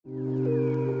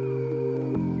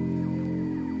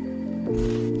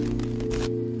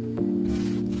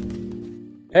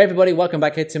Hey everybody, welcome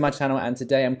back here to my channel, and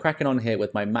today I'm cracking on here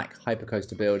with my MACK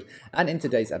hypercoaster build, and in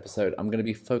today's episode I'm going to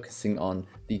be focusing on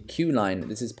the Q-line.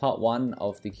 This is part 1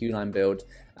 of the Q-line build,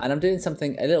 and I'm doing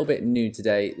something a little bit new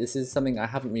today. This is something I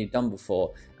haven't really done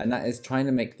before, and that is trying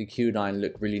to make the Q-line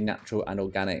look really natural and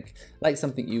organic, like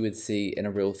something you would see in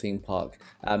a real theme park.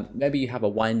 Maybe you have a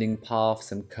winding path,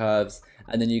 some curves,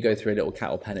 and then you go through a little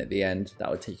cattle pen at the end that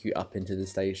will take you up into the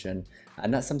station.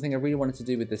 And that's something I really wanted to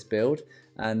do with this build.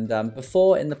 And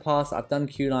before, in the past, I've done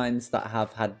queue lines that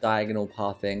have had diagonal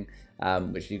pathing,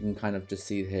 which you can kind of just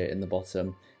see here in the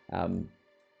bottom. And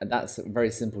that's a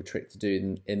very simple trick to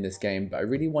do in this game, but I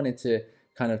really wanted to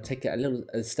kind of take it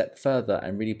a step further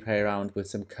and really play around with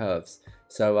some curves.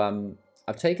 So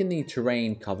I've taken the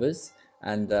terrain covers,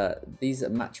 and these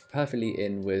match perfectly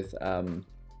in with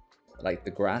like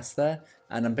the grass there,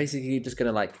 and I'm basically just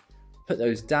gonna like put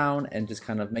those down and just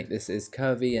kind of make this as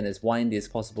curvy and as windy as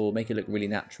possible, make it look really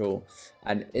natural.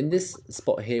 And in this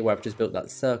spot here where I've just built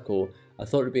that circle, I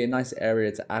thought it'd be a nice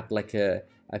area to add like a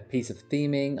piece of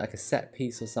theming, like a set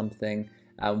piece or something.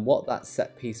 And what that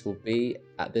set piece will be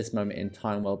at this moment in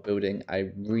time while building, I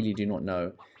really do not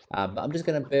know. But I'm just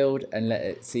going to build and let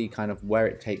it see kind of where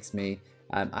it takes me.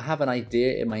 I have an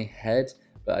idea in my head,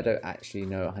 but I don't actually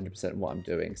know 100% what I'm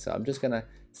doing. So I'm just going to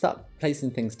start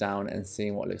placing things down and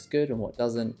seeing what looks good and what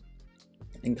doesn't,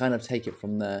 and kind of take it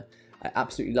from there. I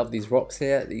absolutely love these rocks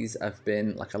here. These have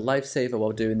been like a lifesaver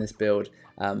while doing this build.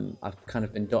 I've kind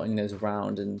of been dotting those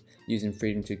around and using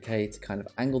Freedom 2K to kind of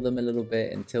angle them a little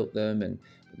bit and tilt them and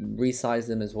resize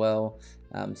them as well.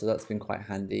 So that's been quite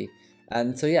handy.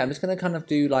 And so yeah, I'm just going to kind of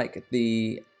do like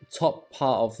the top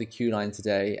part of the Q line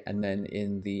today, and then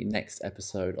in the next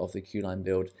episode of the Q line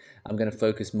build, I'm going to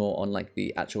focus more on like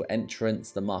the actual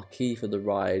entrance, the marquee for the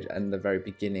ride, and the very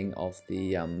beginning of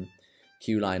the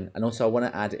Q line. And also I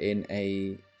want to add in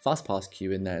a fast pass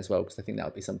queue in there as well, because I think that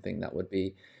would be something that would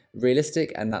be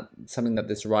realistic, and that something that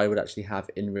this ride would actually have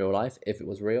in real life if it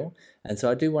was real. And so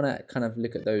I do want to kind of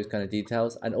look at those kind of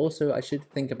details, and also I should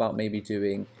think about maybe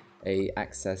doing a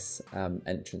access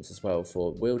entrance as well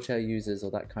for wheelchair users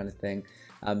or that kind of thing.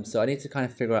 So I need to kind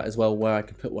of figure out as well where I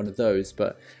can put one of those,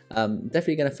 but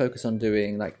definitely going to focus on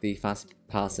doing like the fast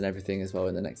pass and everything as well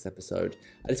in the next episode.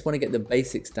 I just want to get the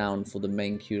basics down for the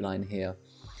main queue line here.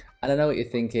 And I know what you're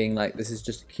thinking, like this is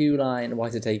just a queue line, why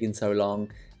is it taking so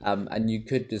long? And you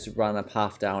could just run a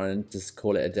path down and just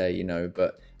call it a day, you know,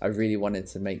 but I really wanted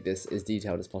to make this as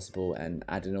detailed as possible and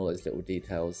add in all those little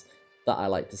details that I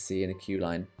like to see in a queue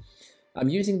line. I'm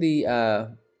using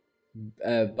the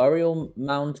burial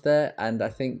mound there, and I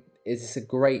think it's a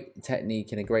great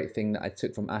technique and a great thing that I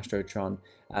took from Astrotron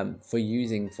for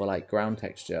using for like ground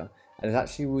texture. And it's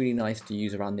actually really nice to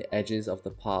use around the edges of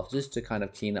the path just to kind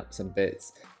of clean up some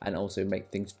bits and also make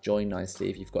things join nicely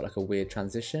if you've got like a weird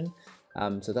transition.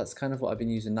 So that's kind of what I've been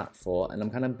using that for, and I'm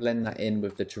kind of blending that in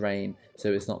with the terrain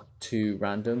so it's not too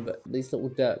random. But these little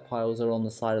dirt piles are on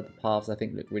the side of the paths, I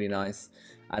think look really nice,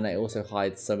 and I also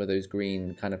hide some of those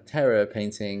green kind of terror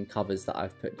painting covers that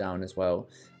I've put down as well.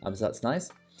 So that's nice.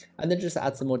 And then just to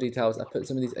add some more details, I put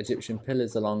some of these Egyptian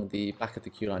pillars along the back of the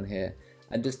queue line here,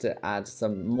 and just to add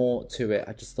some more to it,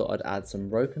 I just thought I'd add some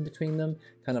rope in between them,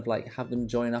 kind of like have them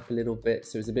join up a little bit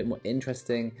so it's a bit more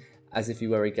interesting, as if you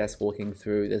were a guest walking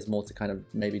through. There's more to kind of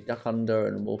maybe duck under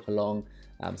and walk along,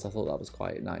 so I thought that was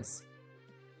quite nice.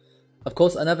 Of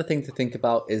course, another thing to think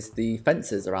about is the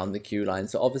fences around the queue line.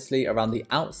 So obviously around the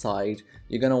outside,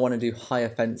 you're going to want to do higher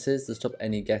fences to stop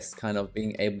any guests kind of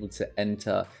being able to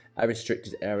enter a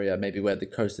restricted area, maybe where the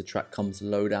coaster track comes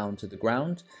low down to the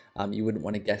ground. You wouldn't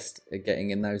want a guest getting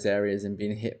in those areas and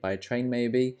being hit by a train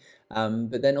maybe.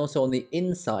 But then also on the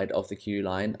inside of the queue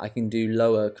line, I can do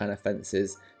lower kind of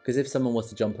fences, because if someone was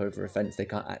to jump over a fence, they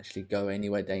can't actually go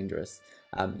anywhere dangerous.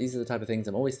 These are the type of things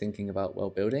I'm always thinking about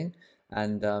while building.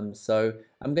 And so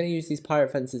I'm going to use these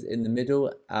pirate fences in the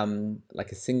middle,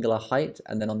 like a singular height,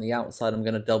 and then on the outside I'm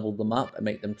going to double them up and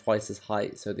make them twice as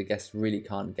height so the guests really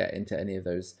can't get into any of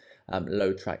those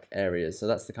low track areas. So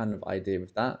that's the kind of idea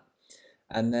with that.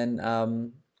 And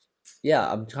then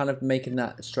yeah, I'm kind of making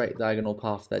that straight diagonal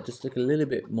path there just look a little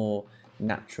bit more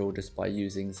natural just by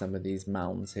using some of these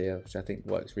mounds here, which I think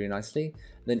works really nicely.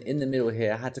 Then in the middle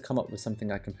here, I had to come up with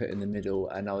something I can put in the middle,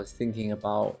 and I was thinking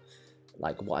about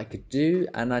like what I could do,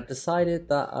 and I decided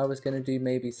that I was going to do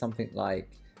maybe something like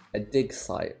a dig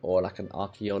site or like an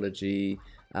archaeology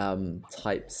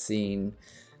type scene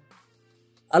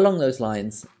along those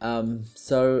lines.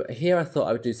 So here I thought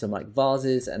I would do some like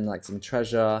vases and like some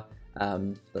treasure,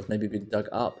 that's maybe been dug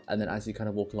up, and then as you kind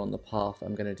of walk along the path,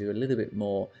 I'm going to do a little bit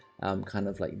more kind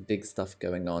of like dig stuff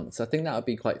going on. So I think that would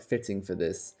be quite fitting for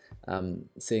this,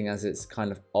 seeing as it's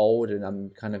kind of old and I'm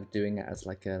kind of doing it as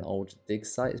like an old dig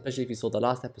site. Especially if you saw the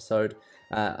last episode,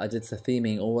 I did the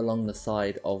theming all along the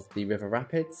side of the river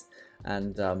rapids,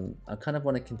 and I kind of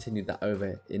want to continue that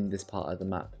over in this part of the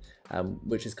map,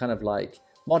 which is kind of like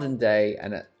modern day,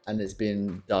 and it's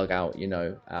been dug out, you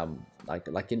know,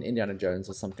 like in Indiana Jones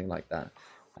or something like that.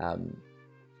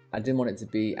 I didn't want it to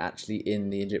be actually in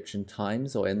the Egyptian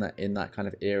times or in that kind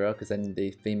of era, because then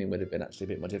the theming would have been actually a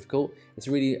bit more difficult. It's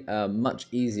really much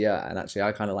easier, and actually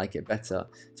I kind of like it better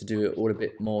to do it all a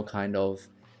bit more kind of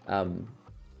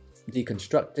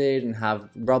deconstructed and have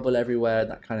rubble everywhere,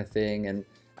 that kind of thing,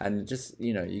 and just,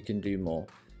 you know, you can do more.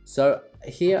 So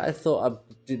here I thought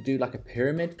I'd do like a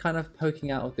pyramid kind of poking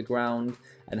out of the ground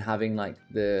and having like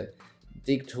the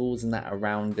dig tools and that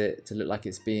around it to look like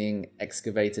it's being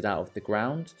excavated out of the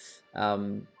ground.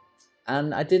 And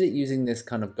I did it using this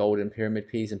kind of golden pyramid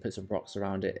piece and put some rocks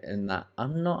around it, and that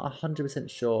I'm not 100%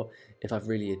 sure if I've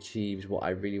really achieved what I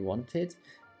really wanted,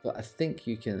 but I think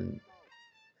you can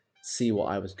see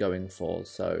what I was going for.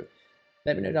 So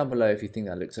let me know down below if you think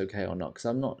that looks okay or not, because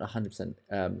I'm not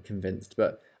 100% convinced.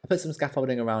 But I put some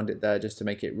scaffolding around it there just to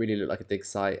make it really look like a dig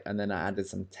site, and then I added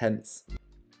some tents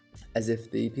as if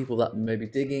the people that may be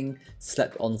digging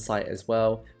slept on site as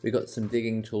well. We got some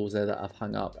digging tools there that I've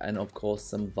hung up, and of course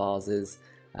some vases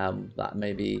that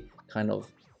may be kind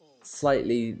of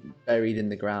slightly buried in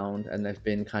the ground, and they've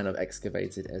been kind of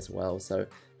excavated as well. So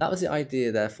that was the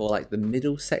idea there for like the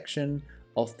middle section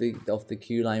of the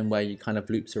queue line where you kind of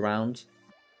loops around.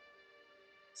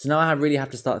 So now I really have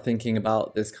to start thinking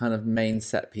about this kind of main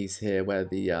set piece here where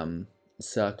the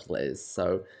circle is.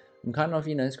 So I'm kind of,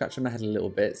 you know, scratching my head a little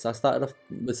bit. So I started off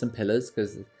with some pillars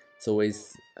because it's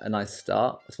always a nice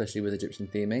start, especially with Egyptian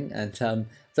theming. And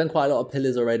I've done quite a lot of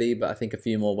pillars already, but I think a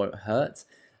few more won't hurt.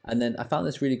 And then I found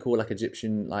this really cool like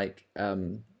Egyptian like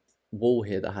wall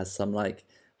here that has some like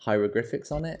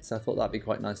hieroglyphics on it, so I thought that'd be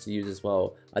quite nice to use as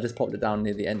well. I just popped it down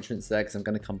near the entrance there because I'm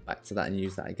going to come back to that and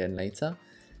use that again later.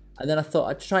 And then I thought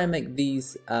I'd try and make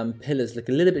these pillars look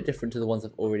a little bit different to the ones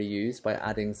I've already used by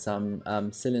adding some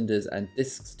cylinders and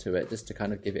discs to it, just to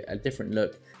kind of give it a different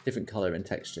look, different color and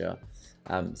texture.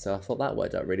 So I thought that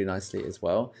worked out really nicely as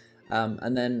well.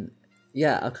 And then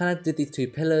yeah, I kind of did these two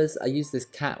pillars. I used this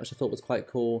cat, which I thought was quite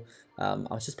cool. I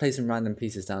was just placing random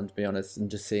pieces down, to be honest, and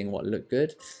just seeing what looked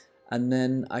good. And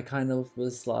then I kind of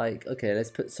was like, okay,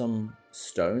 let's put some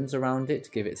stones around it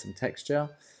to give it some texture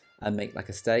and make like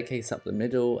a staircase up the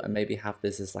middle, and maybe have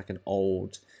this as like an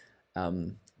old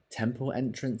temple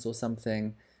entrance or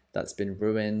something that's been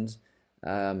ruined.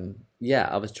 Yeah,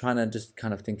 I was trying to just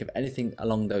kind of think of anything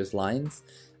along those lines.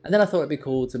 And then I thought it'd be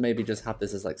cool to maybe just have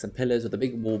this as like some pillars with a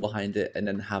big wall behind it, and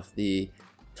then have the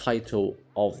title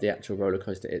of the actual roller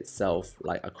coaster itself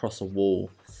like across a wall.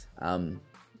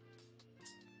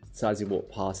 So as you walk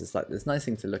past, it's like this nice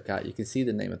thing to look at. You can see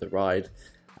the name of the ride.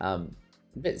 A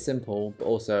bit simple, but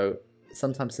also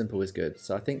sometimes simple is good.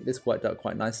 So I think this worked out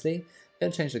quite nicely. I'm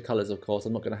going to change the colors, of course.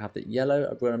 I'm not going to have the yellow.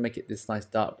 I'm going to make it this nice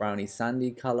dark browny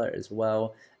sandy color as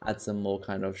well. Add some more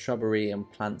kind of shrubbery and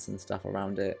plants and stuff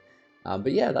around it.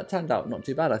 But yeah, that turned out not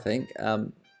too bad, I think.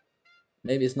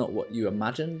 Maybe it's not what you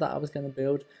imagined that I was going to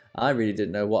build. I really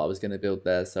didn't know what I was going to build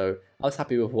there. So I was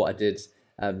happy with what I did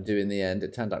do in the end.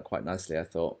 It turned out quite nicely, I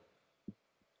thought.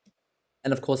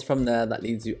 And of course from there, that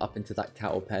leads you up into that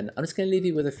cattle pen. I'm just going to leave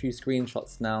you with a few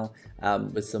screenshots now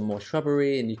with some more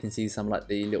shrubbery, and you can see some like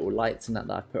the little lights and that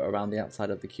I've put around the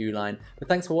outside of the queue line. But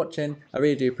thanks for watching. I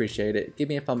really do appreciate it. Give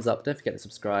me a thumbs up. Don't forget to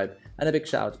subscribe. And a big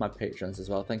shout out to my patrons as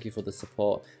well. Thank you for the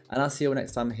support. And I'll see you all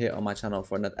next time here on my channel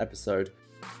for another episode.